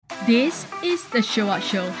This is the Show Up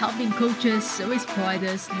Show, helping coaches, service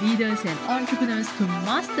providers, leaders, and entrepreneurs to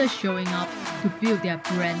master showing up to build their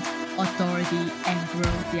brand, authority, and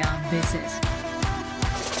grow their business.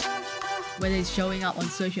 Whether it's showing up on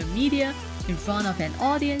social media, in front of an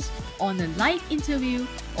audience, on a live interview,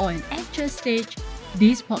 or an actual stage,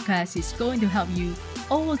 this podcast is going to help you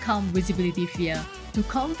overcome visibility fear to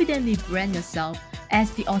confidently brand yourself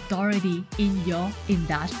as the authority in your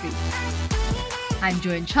industry. I'm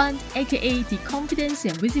Joanne Chant, aka the Confidence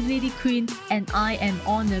and Visibility Queen, and I am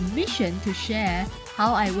on a mission to share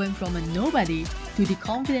how I went from a nobody to the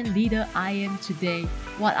confident leader I am today,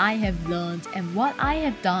 what I have learned, and what I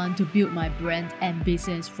have done to build my brand and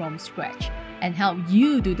business from scratch, and help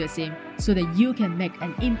you do the same so that you can make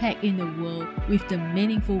an impact in the world with the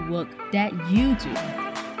meaningful work that you do.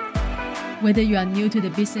 Whether you are new to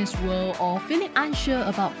the business world or feeling unsure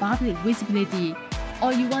about public visibility,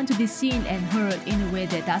 or you want to be seen and heard in a way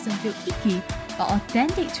that doesn't feel icky but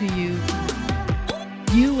authentic to you,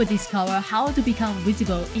 you will discover how to become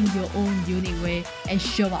visible in your own unique way and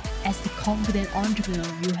show up as the confident entrepreneur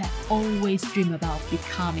you have always dreamed about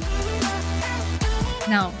becoming.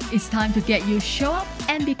 Now, it's time to get you show up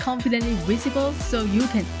and be confidently visible so you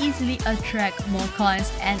can easily attract more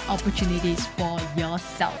clients and opportunities for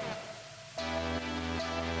yourself.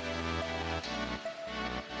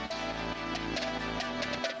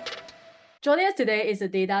 Joining us today is a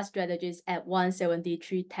data strategist at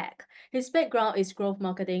 173 Tech. His background is growth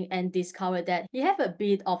marketing and discovered that he had a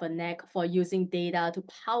bit of a knack for using data to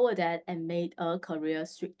power that and made a career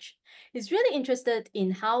switch. He's really interested in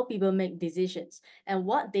how people make decisions and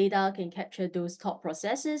what data can capture those thought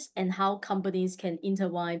processes and how companies can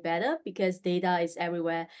intertwine better because data is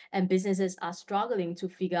everywhere and businesses are struggling to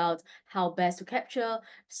figure out how best to capture,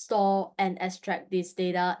 store, and extract this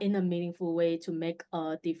data in a meaningful way to make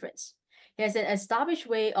a difference. He has an established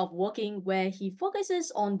way of working where he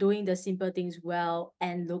focuses on doing the simple things well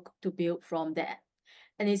and look to build from there.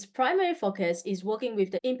 And his primary focus is working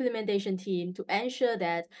with the implementation team to ensure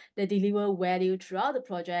that they deliver value throughout the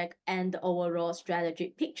project and the overall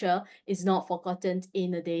strategic picture is not forgotten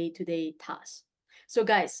in the day-to-day tasks. So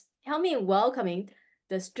guys, help me in welcoming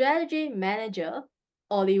the strategy manager,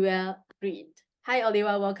 Oliver Green. Hi,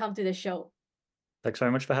 Oliver. Welcome to the show. Thanks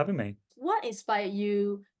very much for having me. What inspired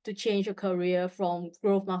you to change your career from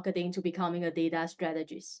growth marketing to becoming a data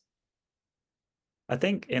strategist? I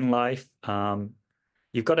think in life,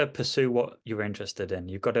 you've got to pursue what you're interested in.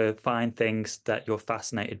 You've got to find things that you're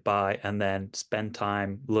fascinated by and then spend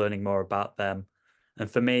time learning more about them. And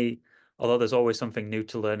for me, although there's always something new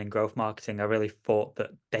to learn in growth marketing, I really thought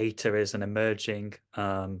that data is an emerging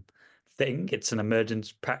thing. It's an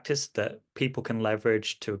emergent practice that people can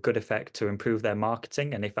leverage to a good effect to improve their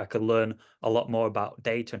marketing. And if I could learn a lot more about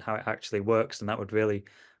data and how it actually works, then that would really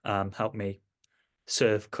help me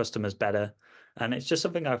serve customers better. And it's just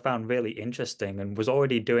something I found really interesting and was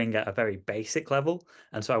already doing at a very basic level.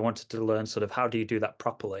 And so I wanted to learn sort of how do you do that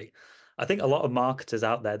properly? I think a lot of marketers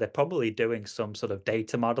out there, they're probably doing some sort of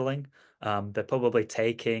data modeling. They're probably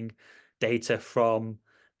taking data from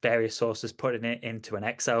various sources, putting it into an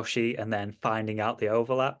Excel sheet, and then finding out the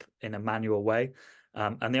overlap in a manual way.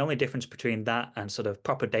 And the only difference between that and sort of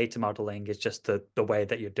proper data modeling is just the way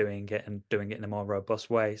that you're doing it and doing it in a more robust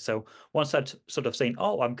way. So once I'd sort of seen,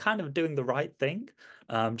 oh, I'm kind of doing the right thing,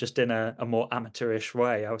 just in a more amateurish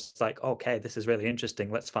way, I was like, okay, this is really interesting.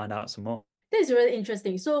 Let's find out some more. This is really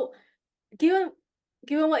interesting. So, given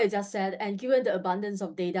given what you just said, and given the abundance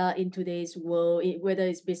of data in today's world, whether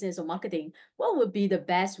it's business or marketing, what would be the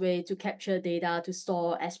best way to capture data, to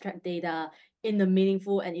store, extract data in a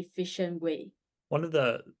meaningful and efficient way? One of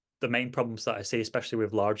the main problems that I see, especially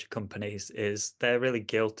with large companies, is they're really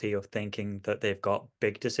guilty of thinking that they've got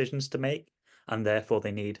big decisions to make, and therefore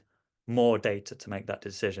they need more data to make that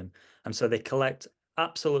decision. And so they collect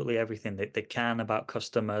absolutely everything that they can about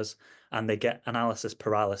customers, and they get analysis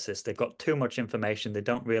paralysis. They've got too much information they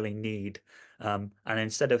don't really need. And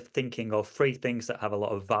instead of thinking of three things that have a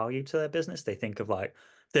lot of value to their business, they think of like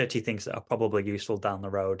 30 things that are probably useful down the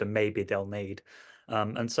road and maybe they'll need.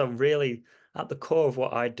 And so really at the core of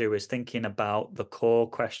what I do is thinking about the core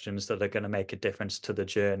questions that are going to make a difference to the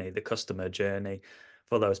journey, the customer journey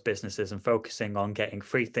for those businesses, and focusing on getting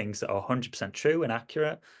three things that are 100% true and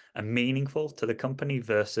accurate and meaningful to the company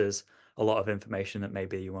versus a lot of information that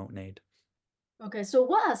maybe you won't need. Okay, so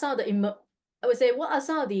what are some of the I would say what are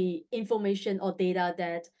some of the information or data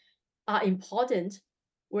that are important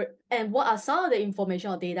and what are some of the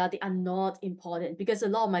information or data that are not important? Because a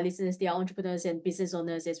lot of my listeners, they are entrepreneurs and business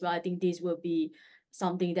owners as well. I think this will be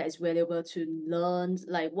something that is valuable to learn,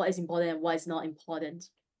 like what is important and what is not important.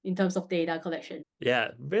 in terms of data collection? Yeah,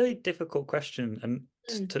 really difficult question and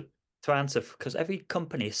Mm, to answer because every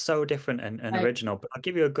company is so different and right. original. But I'll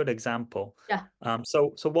give you a good example. Yeah.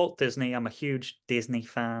 So Walt Disney, I'm a huge Disney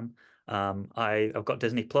fan. I've got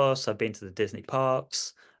Disney Plus. I've been to the Disney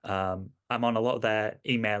parks. I'm on a lot of their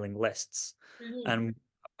emailing lists, Mhm. and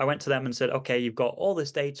I went to them and said, "Okay, you've got all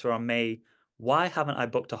this data on me. Why haven't I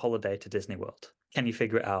booked a holiday to Disney World? Can you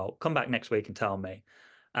figure it out? Come back next week and tell me."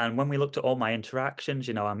 And when we looked at all my interactions,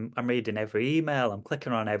 I'm reading every email, I'm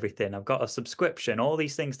clicking on everything, I've got a subscription, all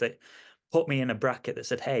these things that put me in a bracket that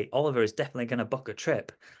said, "Hey, Oliver is definitely going to book a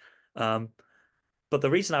trip." Um, but the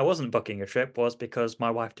reason I wasn't booking a trip was because my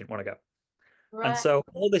wife didn't want to go. And Right. so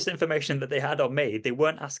all this information that they had on me, they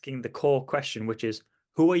weren't asking the core question, which is,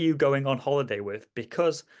 who are you going on holiday with?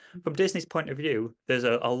 Because from Disney's point of view, there's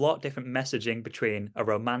a lot different messaging between a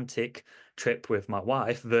romantic trip with my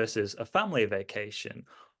wife versus a family vacation,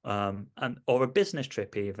 and or a business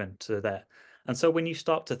trip even to there. And so when you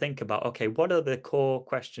start to think about, okay, what are the core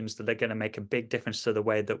questions that are going to make a big difference to the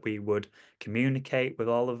way that we would communicate with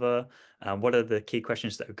Oliver? And what are the key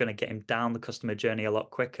questions that are going to get him down the customer journey a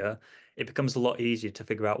lot quicker? It becomes a lot easier to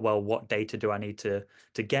figure out, well, what data do I need to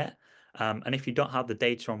get? And if you don't have the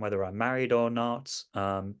data on whether I'm married or not,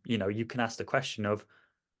 you can ask the question of,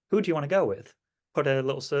 who do you want to go with? Put a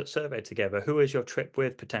little survey together. Who is your trip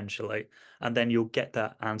with potentially? And then you'll get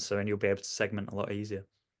that answer and you'll be able to segment a lot easier.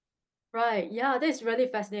 Right. Yeah, that's really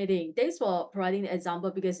fascinating. Thanks for providing the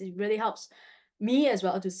example because it really helps me as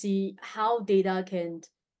well to see how data can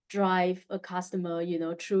drive a customer,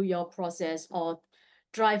 through your process or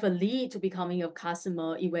drive a lead to becoming a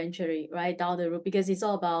customer eventually, right, down the road. Because it's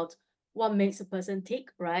all about what makes a person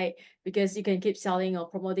tick, right? Because you can keep selling or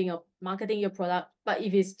promoting or marketing your product, but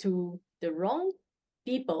if it's to the wrong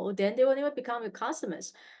people, then they will never become your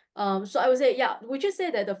customers. So I would say, yeah, would you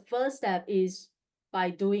say that the first step is by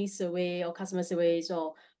doing survey or customer surveys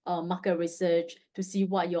or market research to see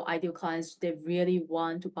what your ideal clients they really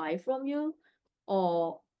want to buy from you?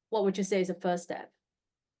 Or what would you say is the first step?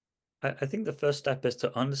 I think the first step is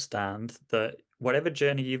to understand that whatever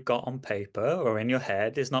journey you've got on paper or in your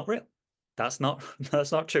head is not real. That's not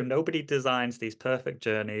that's not true. Nobody designs these perfect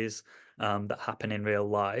journeys that happen in real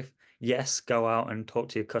life. Yes, go out and talk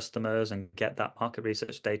to your customers and get that market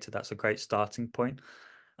research data. That's a great starting point.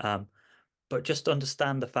 Um, but just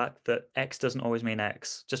understand the fact that X doesn't always mean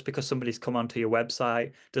X. Just because somebody's come onto your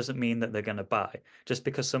website doesn't mean that they're going to buy. Just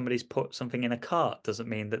because somebody's put something in a cart doesn't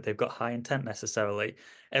mean that they've got high intent necessarily.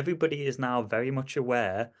 Everybody is now very much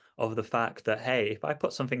aware of the fact that, hey, if I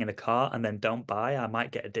put something in a cart and then don't buy, I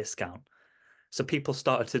might get a discount. So people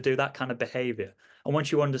started to do that kind of behavior. And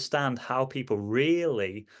once you understand how people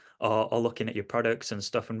really are looking at your products and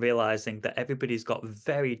stuff and realizing that everybody's got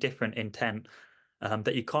very different intent,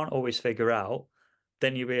 that you can't always figure out,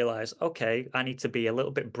 then you realize, okay, I need to be a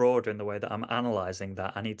little bit broader in the way that I'm analyzing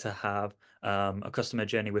that. I need to have a customer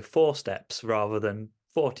journey with 4 steps rather than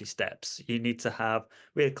 40 steps. You need to have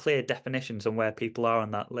really clear definitions on where people are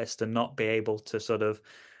on that list and not be able to sort of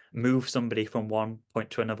move somebody from one point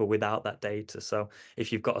to another without that data. So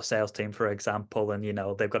if you've got a sales team, for example, and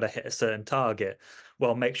they've got to hit a certain target,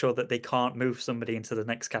 well, make sure that they can't move somebody into the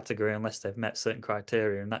next category unless they've met certain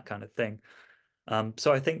criteria and that kind of thing.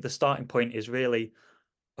 So I think the starting point is really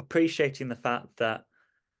appreciating the fact that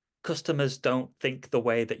customers don't think the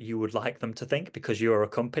way that you would like them to think because you're a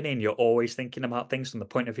company and you're always thinking about things from the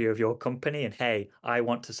point of view of your company. And hey, I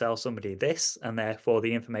want to sell somebody this, and therefore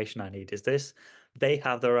the information I need is this. They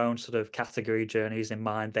have their own sort of category journeys in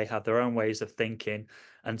mind, they have their own ways of thinking.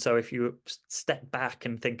 And so if you step back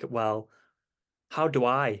and think, well, how do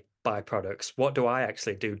I buy products? What do I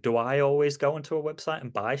actually do? Do I always go onto a website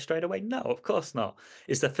and buy straight away? No, of course not.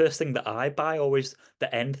 Is the first thing that I buy always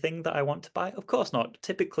the end thing that I want to buy? Of course not.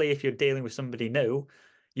 Typically, if you're dealing with somebody new,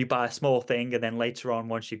 you buy a small thing, and then later on,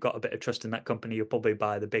 once you've got a bit of trust in that company, you'll probably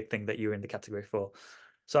buy the big thing that you're in the category for.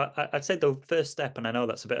 So I'd say the first step, and I know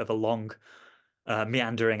that's a bit of a long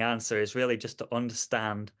meandering answer, is really just to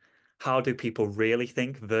understand how do people really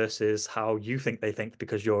think versus how you think they think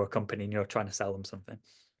because you're a company and you're trying to sell them something.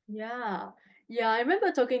 Yeah. Yeah, I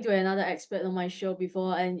remember talking to another expert on my show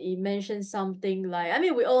before, and he mentioned something like, I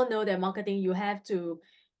mean, we all know that marketing, you have to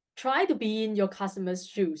try to be in your customer's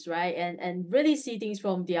shoes, right? And really see things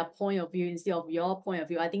from their point of view instead of your point of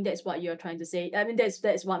view. I think that's what you're trying to say. I mean,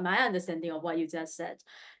 that's what my understanding of what you just said.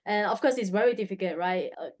 And of course, it's very difficult, right?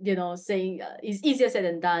 Saying it's easier said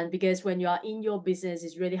than done because when you are in your business,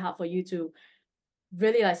 it's really hard for you to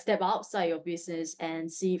really like step outside your business and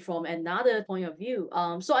see from another point of view.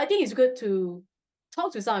 So I think it's good to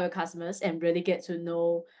talk to some of your customers and really get to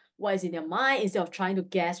know what is in their mind instead of trying to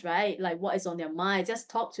guess, right? Like what is on their mind. Just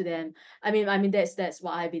talk to them. I mean that's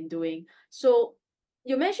what I've been doing. So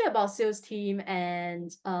you mentioned about sales team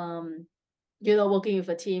and working with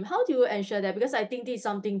a team. How do you ensure that? Because I think this is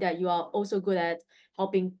something that you are also good at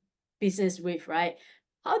helping business with, right?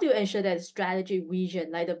 How do you ensure that strategic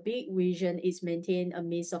vision, like the big vision, is maintained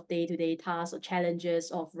amidst of day-to-day tasks or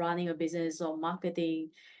challenges of running a business or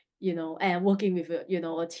marketing, and working with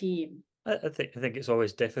a team? I think it's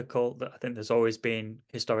always difficult. That I think there's always been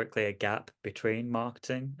historically a gap between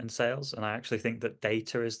marketing and sales, and I actually think that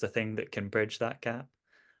data is the thing that can bridge that gap.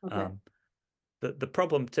 Okay. Um, the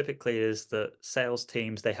problem typically is that sales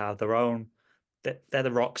teams, they have their own, they're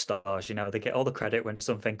the rock stars, they get all the credit when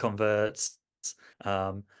something converts.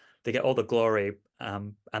 Um, they get all the glory,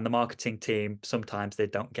 and the marketing team, sometimes they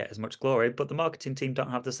don't get as much glory, but the marketing team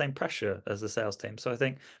don't have the same pressure as the sales team. So I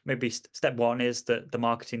think maybe step one is that the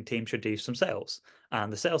marketing team should do some sales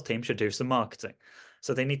and the sales team should do some marketing.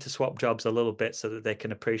 So they need to swap jobs a little bit so that they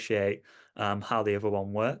can appreciate how the other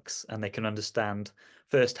one works, and they can understand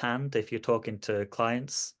firsthand, if you're talking to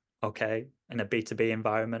clients, okay, in a B2B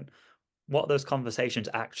environment, what those conversations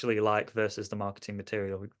actually like versus the marketing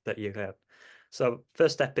material that you have. So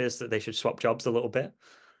first step is that they should swap jobs a little bit.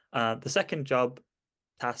 The second job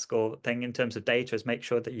task or thing in terms of data is make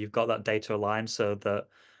sure that you've got that data aligned so that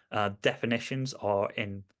definitions are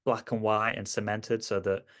in black and white and cemented so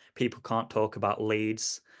that people can't talk about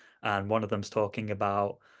leads and one of them's talking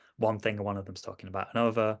about one thing and one of them's talking about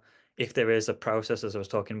another. If there is a process, as I was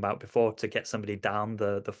talking about before, to get somebody down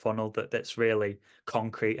the funnel that's really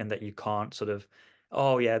concrete and that you can't sort of,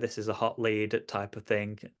 oh yeah, this is a hot lead type of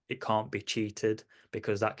thing. It can't be cheated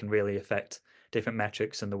because that can really affect different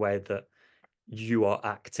metrics and the way that you are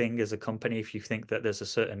acting as a company. If you think that there's a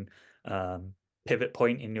certain pivot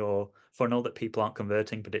point in your funnel that people aren't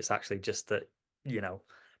converting, but it's actually just that, you know,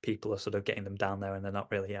 people are sort of getting them down there and they're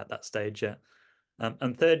not really at that stage yet.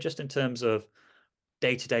 And third, just in terms of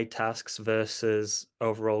day-to-day tasks versus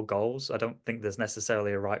overall goals, I don't think there's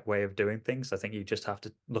necessarily a right way of doing things. I think you just have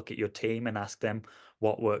to look at your team and ask them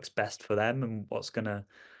what works best for them and what's gonna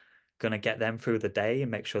get them through the day and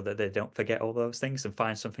make sure that they don't forget all those things and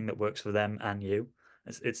find something that works for them and you.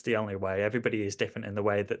 It's the only way. Everybody is different in the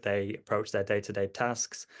way that they approach their day-to-day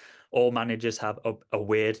tasks. All managers have a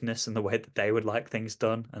weirdness in the way that they would like things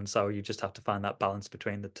done, and so you just have to find that balance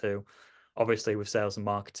between the two. Obviously, with sales and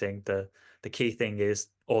marketing, the key thing is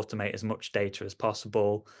automate as much data as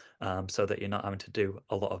possible, so that you're not having to do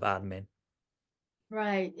a lot of admin.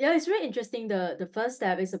 Right. Yeah, it's really interesting. The first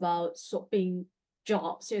step is about swapping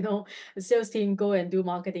jobs, The sales team go and do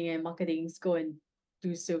marketing and marketings go and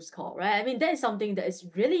do sales call, right? I mean, that is something that is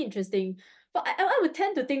really interesting. But I would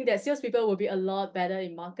tend to think that salespeople will be a lot better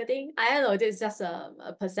in marketing. I don't know, this is just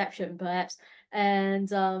a perception perhaps. And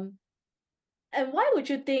why would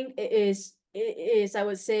you think it is, I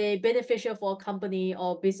would say, beneficial for a company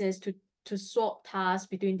or business to swap tasks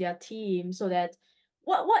between their team so that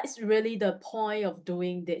what is really the point of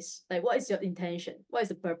doing this? Like what is your intention? What is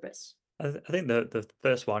the purpose? I think the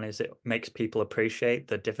first one is it makes people appreciate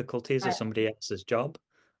the difficulties of Right. somebody else's job.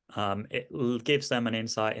 It gives them an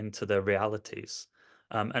insight into the realities.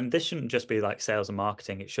 And this shouldn't just be like sales and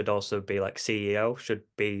marketing. It should also be like CEO should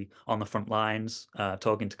be on the front lines,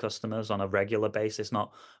 talking to customers on a regular basis,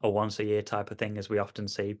 not a once a year type of thing, as we often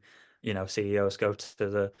see, CEOs go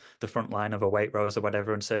to the front line of a Waitrose or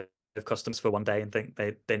whatever and serve customers for one day and think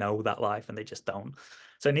they know that life and they just don't.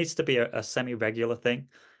 So it needs to be a semi-regular thing.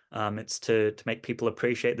 It's to make people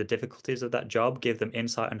appreciate the difficulties of that job, give them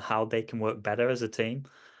insight on how they can work better as a team.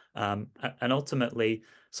 And ultimately,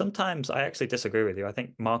 sometimes I actually disagree with you. I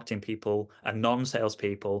think marketing people and non-sales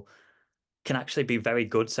people can actually be very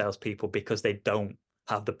good salespeople because they don't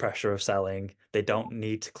have the pressure of selling. They don't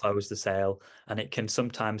need to close the sale, and it can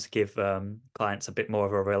sometimes give clients a bit more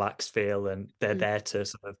of a relaxed feel, and they're Mm. there to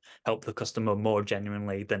sort of help the customer more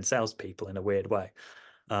genuinely than salespeople in a weird way.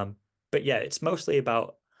 Um, but yeah, it's mostly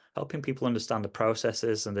about helping people understand the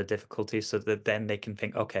processes and the difficulties so that then they can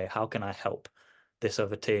think, okay, how can I help this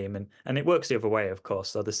other team? And it works the other way, of course.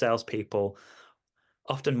 So the salespeople,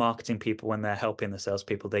 often marketing people, when they're helping the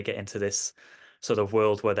salespeople, they get into this sort of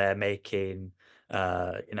world where they're making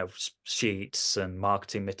sheets and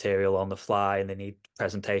marketing material on the fly, and they need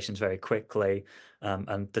presentations very quickly.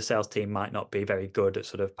 And the sales team might not be very good at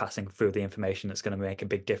sort of passing through the information that's going to make a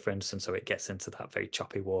big difference. And so it gets into that very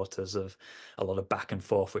choppy waters of a lot of back and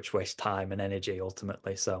forth, which wastes time and energy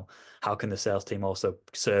ultimately. So how can the sales team also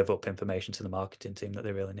serve up information to the marketing team that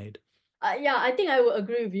they really need? Yeah, I think I would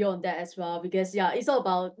agree with you on that as well because yeah, it's all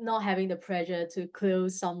about not having the pressure to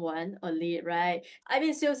close someone or lead, right? I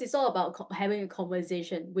mean, sales is all about having a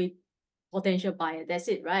conversation with potential buyer. That's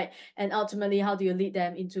it, right? And ultimately, how do you lead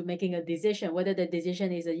them into making a decision? Whether the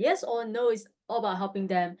decision is a yes or no, is all about helping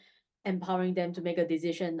them, empowering them to make a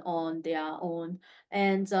decision on their own.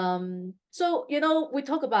 And so we don't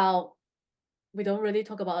really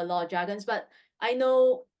talk about a lot of jargons, but I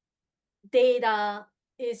know data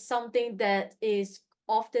is something that is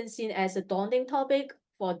often seen as a daunting topic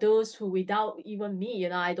for those who, without even me,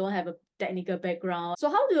 I don't have a technical background. So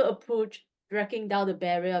how do you approach breaking down the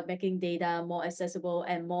barrier of making data more accessible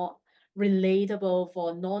and more relatable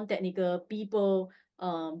for non-technical people,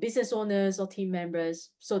 business owners or team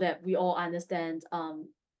members, so that we all understand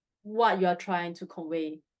what you are trying to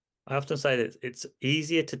convey? I often say that it's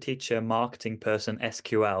easier to teach a marketing person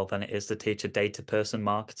SQL than it is to teach a data person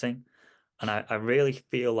marketing. And I really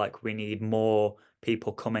feel like we need more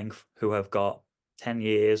people coming who have got 10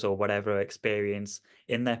 years or whatever experience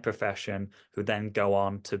in their profession who then go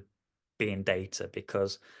on to be in data,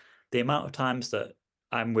 because the amount of times that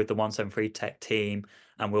I'm with the 173 tech team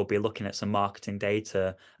and we'll be looking at some marketing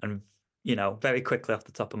data and very quickly off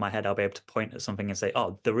the top of my head, I'll be able to point at something and say,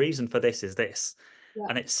 oh, the reason for this is this. Yeah.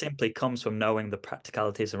 And it simply comes from knowing the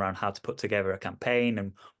practicalities around how to put together a campaign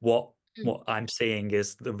and what I'm seeing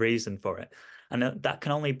is the reason for it. And that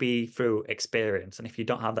can only be through experience. And if you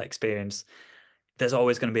don't have that experience, there's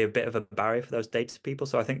always going to be a bit of a barrier for those data people.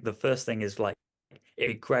 So I think the first thing is like,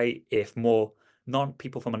 it'd be great if more non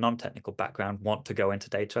people from a non-technical background want to go into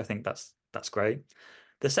data. I think that's great.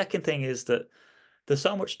 The second thing is that there's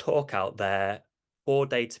so much talk out there for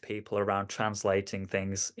data people around translating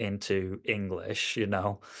things into English,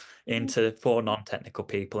 Mhm. into for non-technical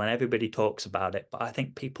people, and everybody talks about it. But I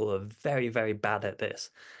think people are very, very bad at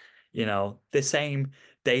this. The same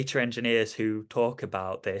data engineers who talk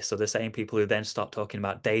about this are the same people who then start talking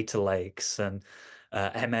about data lakes and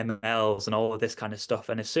MMLs and all of this kind of stuff.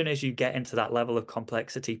 And as soon as you get into that level of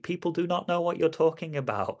complexity, people do not know what you're talking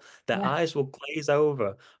about. Their Yeah. eyes will glaze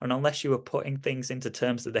over. And unless you are putting things into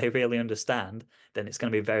terms that they really understand, then it's going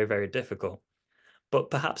to be very, very difficult. But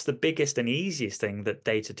perhaps the biggest and easiest thing that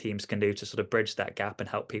data teams can do to sort of bridge that gap and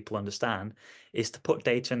help people understand is to put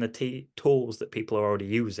data in the tools that people are already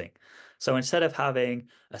using. So instead of having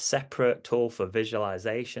a separate tool for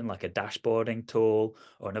visualization, like a dashboarding tool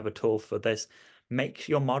or another tool for this, make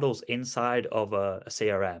your models inside of a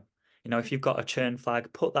CRM. If you've got a churn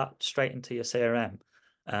flag, put that straight into your CRM.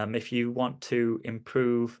 If you want to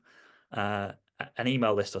improve uh, an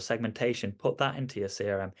email list or segmentation, put that into your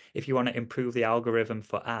CRM. If you want to improve the algorithm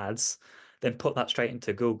for ads, then put that straight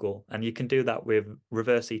into Google. And you can do that with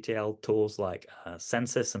reverse ETL tools like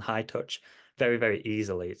Census and High Touch very, very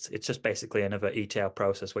easily. It's just basically another ETL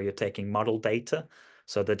process where you're taking model data.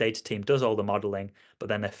 So the data team does all the modeling, but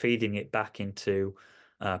then they're feeding it back into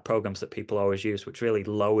programs that people always use, which really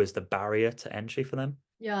lowers the barrier to entry for them.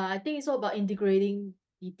 Yeah, I think it's all about integrating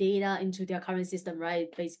the data into their current system,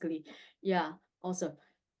 right? Basically. Yeah, awesome.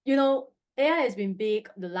 AI has been big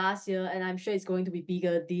the last year, and I'm sure it's going to be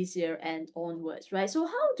bigger this year and onwards, right? So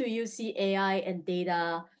how do you see AI and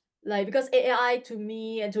data? Like, because AI to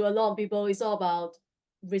me and to a lot of people is all about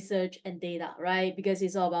research and data, right? Because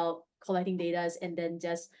it's all about collecting data and then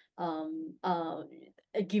just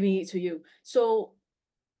giving it to you. So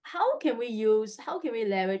how can we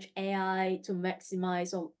leverage AI to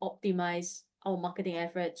maximize or optimize our marketing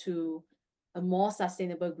effort to a more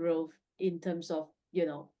sustainable growth in terms of,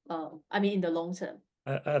 I mean, in the long term?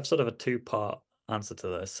 I have sort of a two-part answer to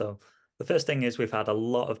this. So the first thing is we've had a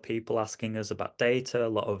lot of people asking us about data. A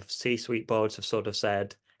lot of C-suite boards have sort of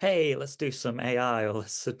said, "Hey, let's do some AI or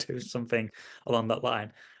let's do something along that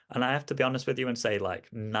line." And I have to be honest with you and say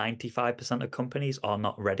like 95% of companies are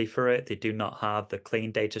not ready for it. They do not have the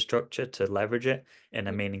clean data structure to leverage it in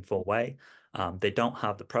a Mm. meaningful way. They don't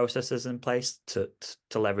have the processes in place to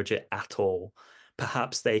leverage it at all.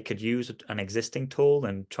 Perhaps they could use an existing tool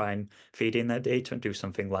and try and feed in their data and do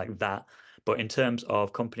something like that. But in terms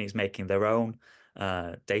of companies making their own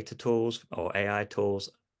data tools or AI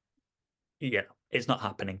tools, it's not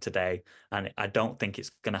happening today. And I don't think it's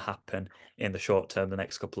going to happen in the short term, the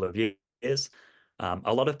next couple of years.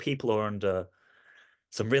 A lot of people are under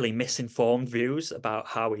some really misinformed views about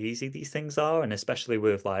how easy these things are, and especially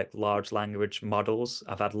with like large language models.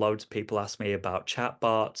 I've had loads of people ask me about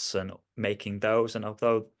chatbots and making those, and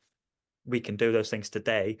although we can do those things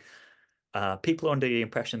today, people are under the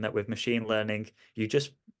impression that with machine learning, you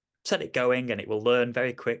just set it going and it will learn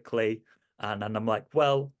very quickly. And I'm like,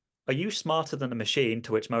 well, are you smarter than a machine?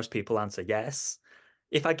 To which most people answer yes.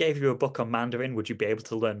 if I gave you a book on Mandarin, would you be able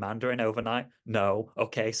to learn Mandarin overnight? No.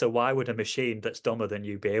 Okay, so why would a machine that's dumber than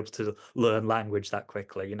you be able to learn language that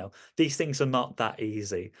quickly? These things are not that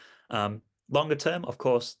easy. Longer term, of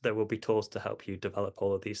course, there will be tools to help you develop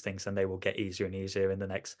all of these things, and they will get easier and easier in the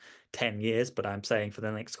next 10 years. But I'm saying for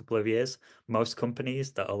the next couple of years, most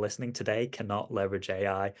companies that are listening today cannot leverage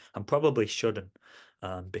AI and probably shouldn't,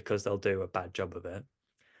 because they'll do a bad job of it.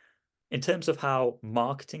 In terms of how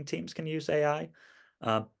marketing teams can use AI,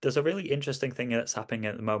 there's a really interesting thing that's happening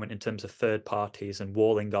at the moment in terms of third parties and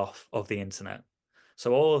walling off of the internet.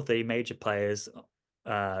 So all of the major players,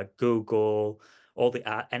 Google,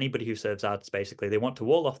 anybody who serves ads, basically, they want to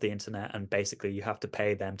wall off the internet, and basically you have to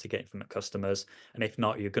pay them to get in front of customers. And if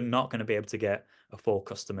not, you're not going to be able to get a full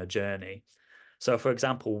customer journey. So, for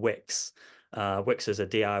example, Wix. Wix is a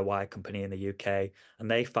DIY company in the UK,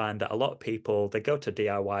 and they find that a lot of people, they go to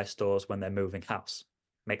DIY stores when they're moving house.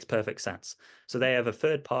 Makes perfect sense. So they have a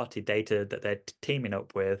third-party data that they're teaming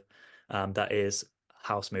up with, that is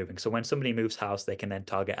house moving. So when somebody moves house, they can then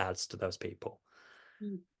target ads to those people.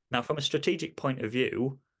 Mm. Now, from a strategic point of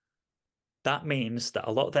view, that means that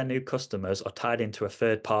a lot of their new customers are tied into a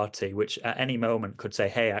third party, which at any moment could say,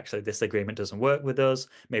 hey, actually, this agreement doesn't work with us.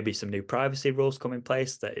 Maybe some new privacy rules come in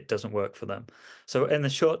place that it doesn't work for them. So, in the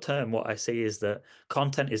short term, what I see is that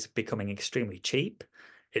content is becoming extremely cheap.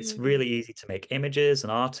 It's Mm. really easy to make images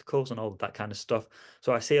and articles and all of that kind of stuff.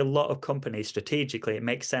 So, I see a lot of companies strategically, it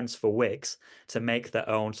makes sense for Wix to make their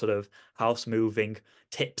own sort of house moving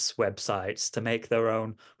tips websites, to make their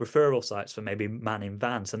own referral sites for maybe manning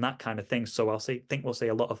vans and that kind of thing. So think we'll see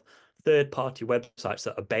a lot of third-party websites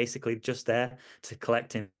that are basically just there to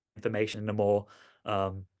collect information in a more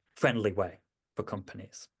friendly way for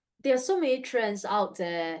companies. There are so many trends out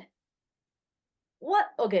there.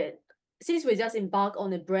 Okay, since we just embark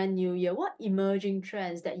on a brand new year, what emerging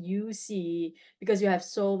trends that you see, because you have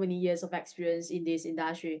so many years of experience in this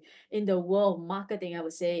industry, in the world of marketing, I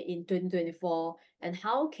would say, in 2024, and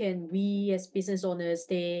how can we as business owners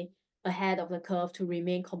stay ahead of the curve to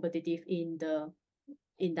remain competitive in the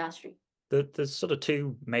industry? There's sort of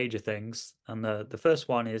two major things, and the first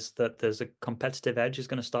one is that there's a competitive edge is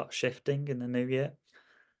going to start shifting in the new year.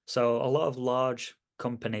 So a lot of large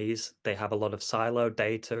companies, they have a lot of siloed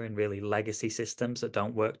data and really legacy systems that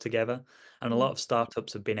don't work together. And a lot Mm. of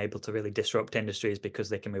startups have been able to really disrupt industries because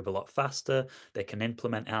they can move a lot faster, they can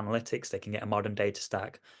implement analytics, they can get a modern data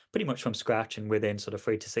stack pretty much from scratch and within sort of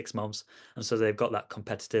 3 to 6 months. And so they've got that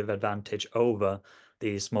competitive advantage over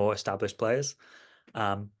these more established players.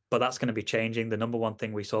 But that's going to be changing. The number one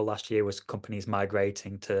thing we saw last year was companies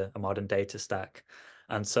migrating to a modern data stack.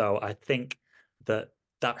 And so I think that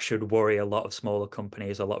that should worry a lot of smaller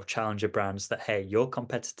companies, a lot of challenger brands that, hey, your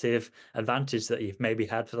competitive advantage that you've maybe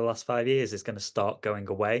had for the last 5 years is going to start going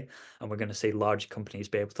away. And we're going to see large companies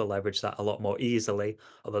be able to leverage that a lot more easily,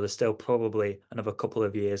 although there's still probably another couple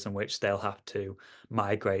of years in which they'll have to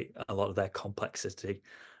migrate a lot of their complexity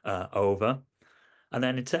over. And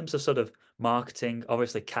then in terms of sort of marketing,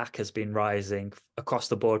 obviously CAC has been rising across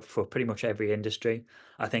the board for pretty much every industry.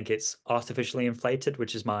 I think it's artificially inflated,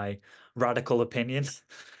 which is my radical opinion.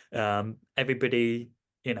 Everybody,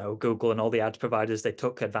 Google and all the ads providers, they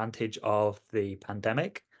took advantage of the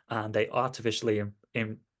pandemic and they artificially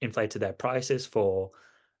inflated their prices for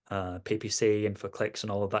PPC and for clicks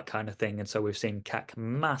and all of that kind of thing. And so we've seen CAC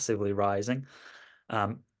massively rising.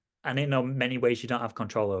 Um, and in many ways, you don't have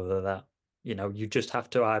control over that. You just have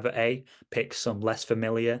to either pick some less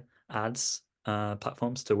familiar ads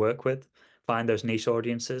platforms to work with, find those niche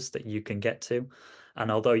audiences that you can get to. And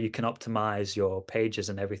although you can optimize your pages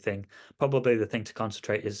and everything, probably the thing to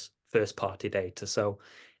concentrate is first party data. So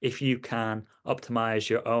if you can optimize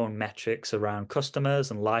your own metrics around customers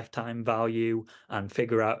and lifetime value and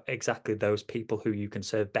figure out exactly those people who you can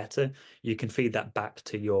serve better, you can feed that back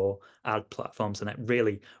to your ad platforms and it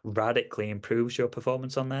really radically improves your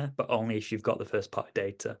performance on there, but only if you've got the first party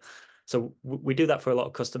data. So we do that for a lot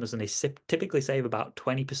of customers and they typically save about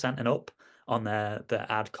 20% and up on their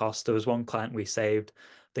ad cost. There was one client we saved,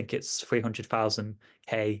 I think it's 300,000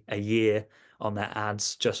 K a year on their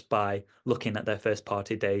ads just by looking at their first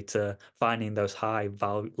party data, finding those high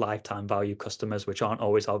value, lifetime value customers, which aren't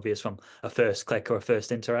always obvious from a first click or a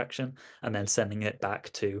first interaction, and then sending it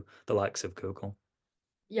back to the likes of Google.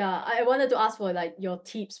 Yeah, I wanted to ask for like your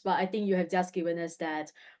tips, but I think you have just given us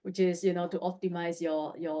that, which is, to optimize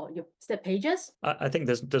your step pages. I think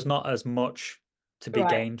there's not as much to be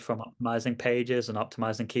Right. gained from optimizing pages and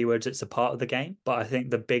optimizing keywords. It's a part of the game, but I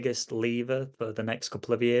think the biggest lever for the next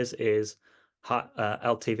couple of years is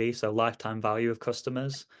LTV, so lifetime value of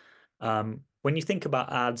customers. When you think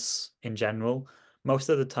about ads in general, most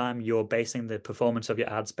of the time you're basing the performance of your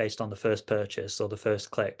ads based on the first purchase or the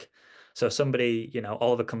first click. So somebody,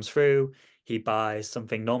 Oliver comes through, he buys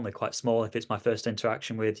something normally quite small. If it's my first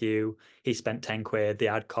interaction with you, he spent 10 quid, the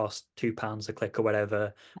ad cost £2 a click or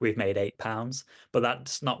whatever, we've made £8. But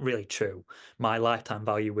that's not really true. My lifetime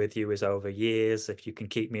value with you is over years. If you can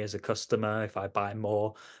keep me as a customer, if I buy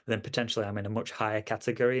more, then potentially I'm in a much higher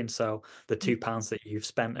category. And so the £2 that you've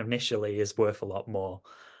spent initially is worth a lot more.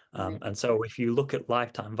 And so if you look at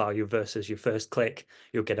lifetime value versus your first click,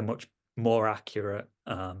 you'll get a much more accurate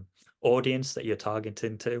audience that you're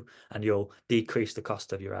targeting to, and you'll decrease the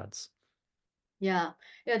cost of your ads. Yeah,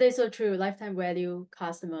 that's so true. Lifetime value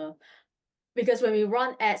customer. Because when we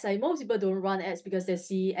run ads, like most people don't run ads because they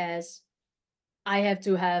see as I have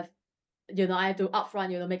to have, I have to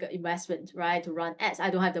upfront, make an investment, right, to run ads. I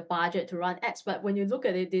don't have the budget to run ads. But when you look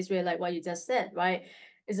at it this way, like what you just said, right,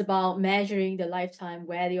 it's about measuring the lifetime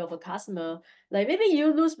value of a customer. Like maybe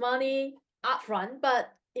you lose money upfront,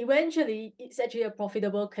 but eventually it's actually a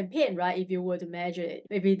profitable campaign, right? If you were to measure it,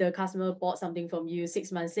 maybe the customer bought something from you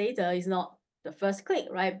 6 months later, it's not the first click,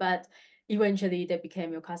 right? But eventually they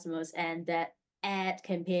became your customers, and that ad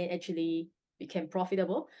campaign actually became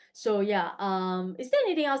profitable. So yeah, is there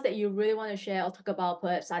anything else that you really want to share or talk about?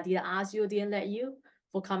 Perhaps I didn't ask you, didn't let you,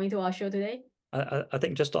 for coming to our show today? I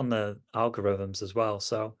think just on the algorithms as well.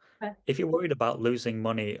 So Okay. if you're worried about losing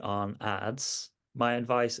money on ads, my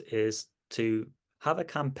advice is to have a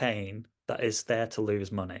campaign that is there to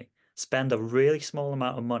lose money. Spend a really small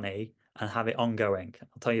amount of money and have it ongoing.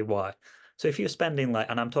 I'll tell you why. So if you're spending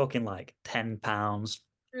and I'm talking like £10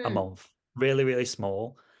 a Mm, month, really, really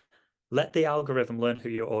small, let the algorithm learn who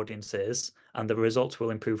your audience is, and the results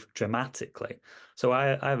will improve dramatically. So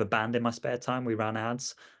I have a band in my spare time. We ran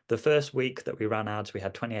ads. The first week that we ran ads, we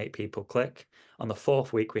had 28 people click. On the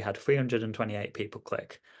fourth week, we had 328 people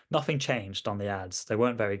click. Nothing changed on the ads. They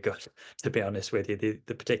weren't very good, to be honest with you,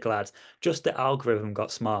 the particular ads. Just the algorithm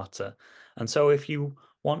got smarter. And so if you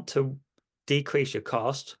want to decrease your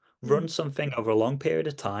cost, mm. run something over a long period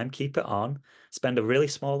of time, keep it on, spend a really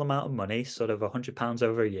small amount of money, sort of £100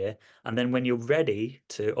 over a year, and then when you're ready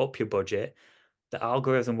to up your budget, the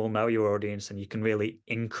algorithm will know your audience and you can really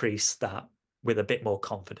increase that with a bit more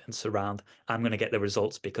confidence around, I'm going to get the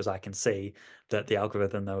results because I can see that the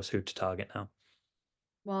algorithm knows who to target now.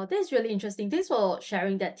 Wow, that's really interesting. Thanks for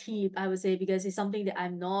sharing that tip, I would say, because it's something that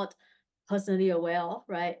I'm not personally aware of,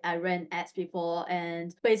 right? I ran ads before,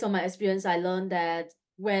 and based on my experience, I learned that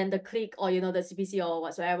when the click or the CPC or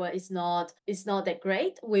whatsoever is not that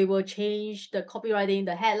great, we will change the copywriting,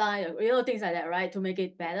 the headline, things like that, right, to make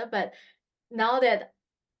it better. But now that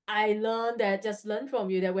I learned that, just learn from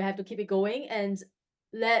you that we have to keep it going and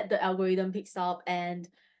let the algorithm picks up and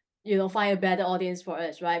find a better audience for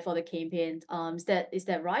us, right? For the campaign. Is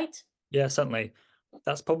that right? Yeah, certainly.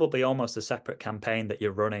 That's probably almost a separate campaign that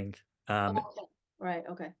you're running. Okay. Right.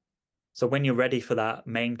 Okay. So when you're ready for that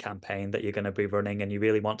main campaign that you're going to be running and you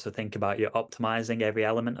really want to think about you're optimizing every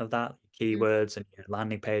element of that, Mm. keywords and your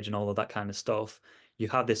landing page and all of that kind of stuff, you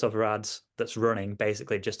have this other ads that's running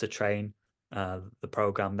basically just to train the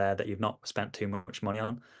program there that you've not spent too much money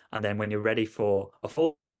on. And then when you're ready for a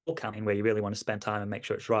full campaign where you really want to spend time and make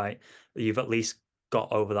sure it's right, you've at least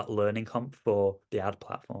got over that learning hump for the ad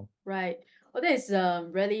platform. Right. Well, that is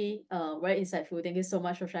really very insightful. Thank you so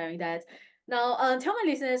much for sharing that. Now, tell my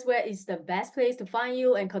listeners where is the best place to find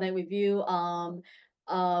you and connect with you.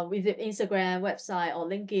 With the Instagram, website, or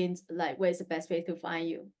LinkedIn. Like, where is the best place to find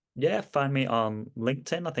you? Yeah, find me on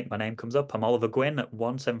LinkedIn. I think my name comes up. I'm Oliver Gwynne at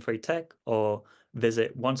 173tech, or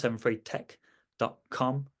visit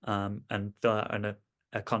 173tech.com and fill out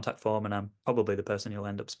a contact form, and I'm probably the person you'll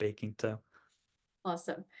end up speaking to.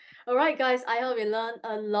 Awesome. All right, guys. I hope you learned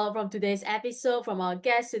a lot from today's episode from our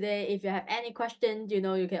guest today. If you have any questions,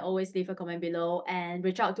 you can always leave a comment below and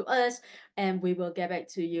reach out to us, and we will get back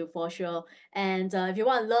to you for sure. And if you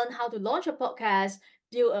want to learn how to launch a podcast,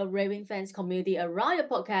 build a raving fans community around your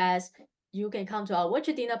podcast, you can come to our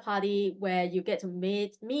virtual dinner party where you get to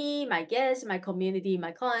meet me, my guests, my community, my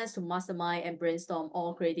clients to mastermind and brainstorm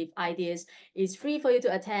all creative ideas. It's free for you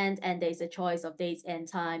to attend, and there's a choice of dates and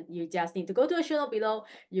time. You just need to go to the show note below.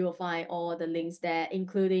 You will find all the links there,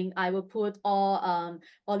 including I will put all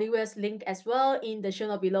Olivia's link as well in the show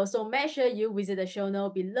note below. So make sure you visit the show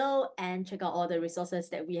note below and check out all the resources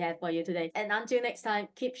that we have for you today. And until next time,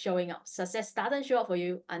 keep showing up. Success doesn't show up for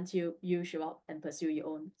you until you show up and pursue your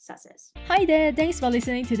own success. Hi there, thanks for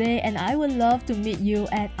listening today, and I would love to meet you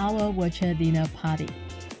at our virtual dinner party.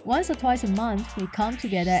 Once or twice a month, we come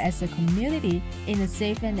together as a community in a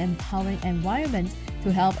safe and empowering environment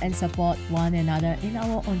to help and support one another in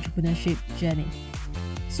our entrepreneurship journey.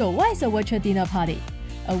 So what is a virtual dinner party?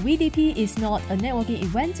 A VDP is not a networking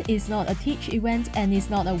event, it's not a teach event, and it's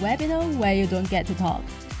not a webinar where you don't get to talk.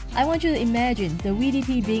 I want you to imagine the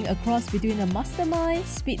VDP being a cross between a mastermind,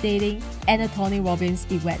 speed dating, and a Tony Robbins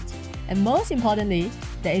event. And most importantly,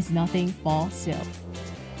 there is nothing for sale.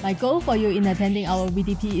 My goal for you in attending our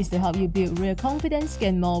VDP is to help you build real confidence,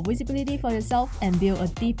 gain more visibility for yourself, and build a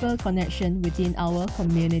deeper connection within our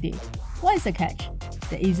community. What is the catch?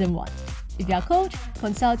 There isn't one. If you are a coach,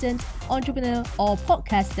 consultant, entrepreneur, or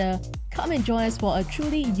podcaster, come and join us for a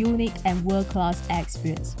truly unique and world-class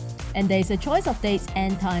experience. And there is a choice of dates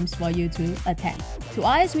and times for you to attend. To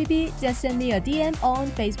RSVP, just send me a DM on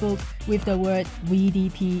Facebook with the word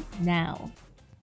VDP now.